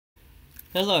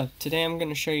Hello, today I'm going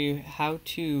to show you how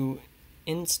to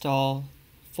install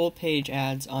full page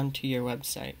ads onto your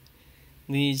website.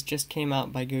 These just came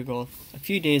out by Google a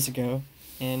few days ago,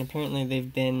 and apparently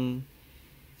they've been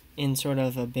in sort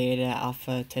of a beta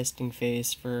alpha testing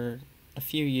phase for a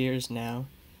few years now.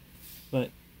 But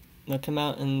they'll come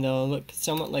out and they'll look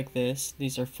somewhat like this.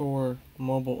 These are for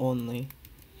mobile only.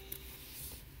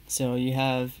 So you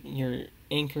have your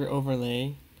anchor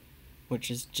overlay,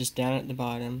 which is just down at the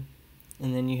bottom.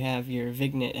 And then you have your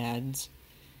Vignette Ads,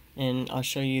 and I'll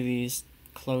show you these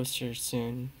closer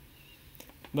soon.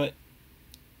 But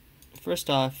first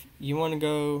off, you want to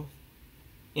go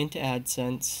into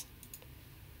Adsense,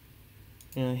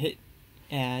 hit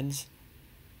Ads,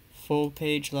 full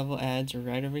page level ads are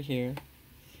right over here.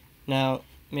 Now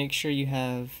make sure you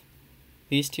have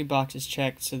these two boxes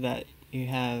checked so that you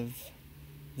have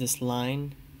this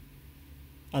line,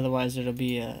 otherwise it'll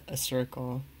be a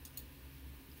circle.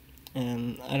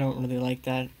 And I don't really like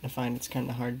that. I find it's kind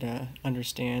of hard to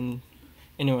understand.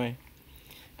 Anyway,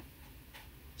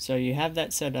 so you have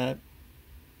that set up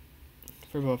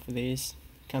for both of these.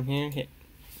 Come here, hit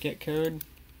get code,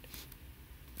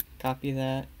 copy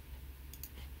that.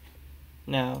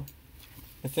 Now,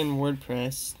 within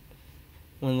WordPress,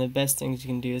 one of the best things you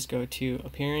can do is go to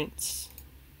Appearance,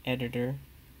 Editor,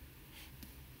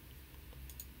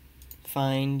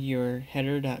 find your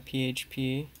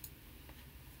header.php,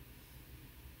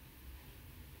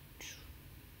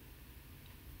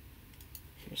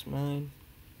 here's mine.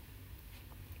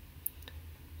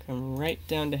 Come right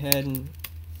down to head, and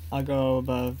I'll go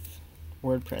above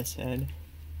WordPress head.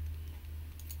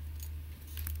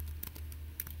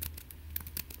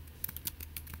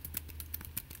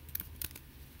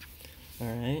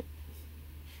 Alright.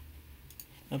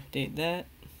 Update that.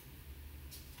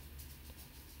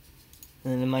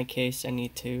 And in my case, I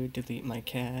need to delete my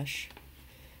cache.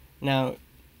 Now,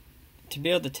 to be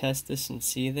able to test this and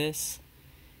see this,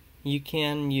 you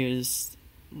can use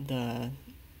the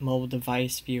mobile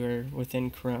device viewer within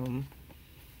Chrome.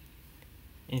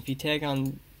 And if you tag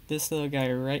on this little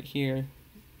guy right here,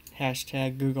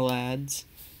 hashtag Google Ads,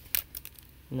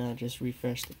 and I'll just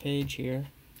refresh the page here.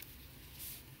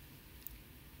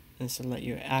 This will let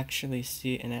you actually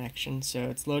see it in action.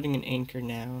 So it's loading an anchor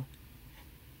now.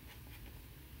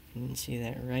 You can see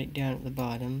that right down at the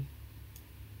bottom.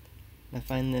 I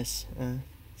find this,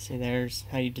 see there's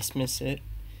how you dismiss it.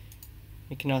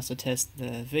 You can also test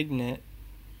the Vignette,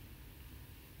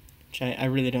 which I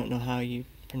really don't know how you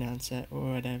pronounce that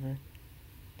or whatever.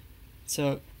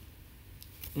 So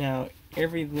now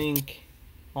every link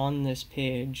on this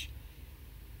page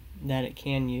that it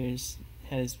can use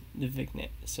has the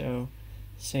Vignette. So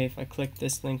say if I click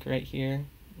this link right here,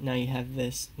 now you have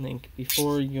this link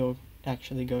before you'll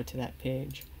actually go to that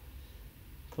page.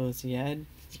 Close the ad,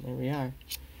 there we are.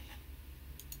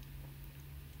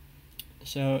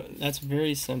 So that's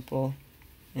very simple,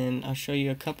 and I'll show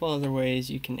you a couple other ways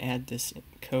you can add this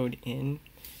code in.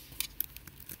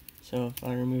 So if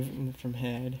I remove it from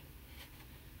head,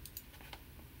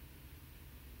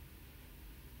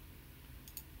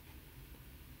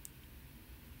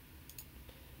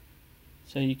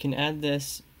 so you can add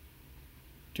this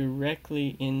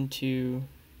directly into,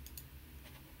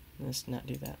 let's not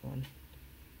do that one.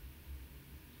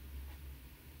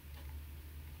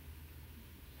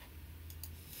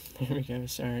 There we go,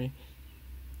 sorry.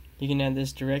 You can add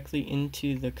this directly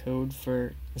into the code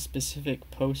for a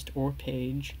specific post or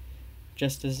page,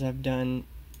 just as I've done,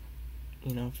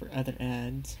 for other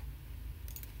ads.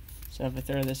 So if I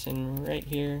throw this in right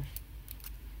here,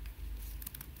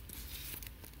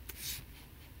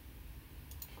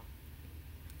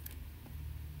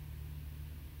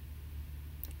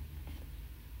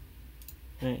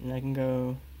 right, and I can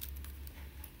go,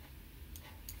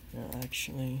 I'll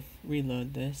actually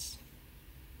reload this,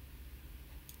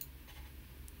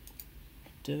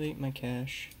 delete my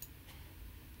cache,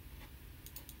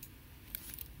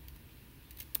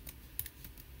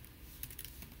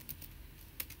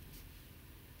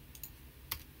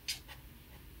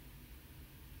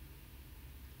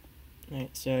 right,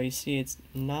 so you see it's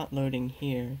not loading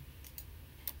here.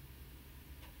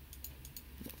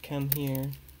 Come here,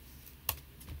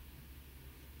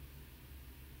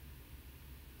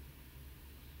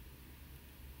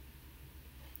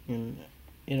 and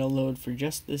it'll load for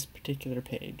just this particular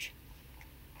page,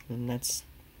 and that's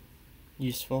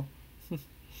useful.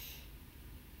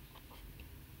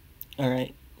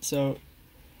 Alright, so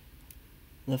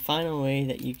the final way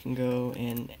that you can go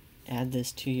and add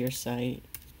this to your site,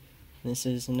 this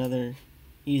is another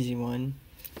easy one.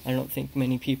 I don't think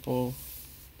many people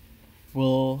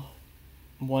will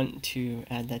want to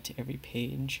add that to every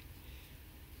page.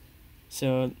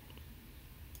 So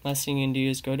last thing you can do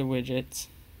is go to widgets,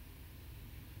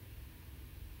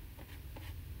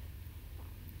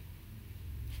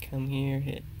 come here,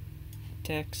 hit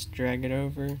text, drag it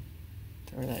over,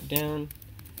 throw that down,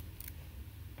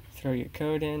 throw your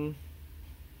code in.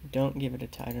 Don't give it a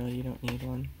title, you don't need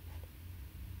one.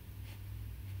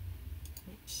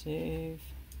 Save,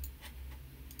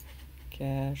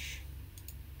 cache,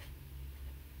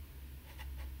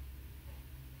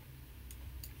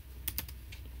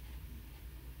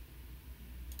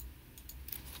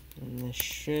 and this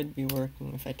should be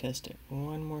working if I test it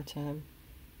one more time.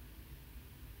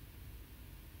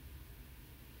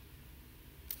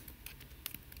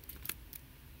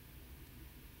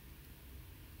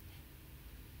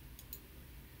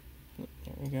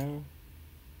 There we go.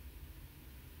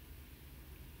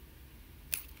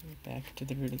 Back to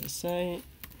the root of the site,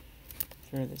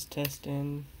 throw this test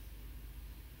in.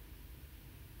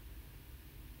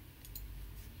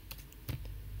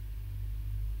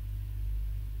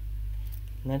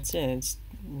 And that's it. It's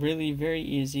really very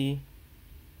easy,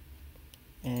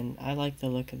 and I like the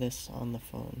look of this on the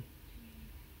phone.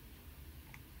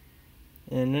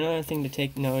 And another thing to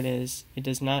take note is it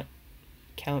does not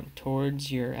count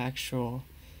towards your actual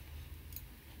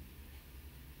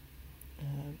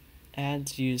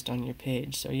ads used on your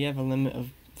page. So you have a limit of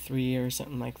 3 or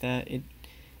something like that.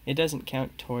 It doesn't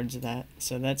count towards that,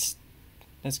 so that's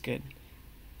good.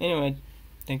 Anyway,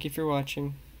 thank you for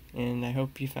watching, and I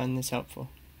hope you found this helpful.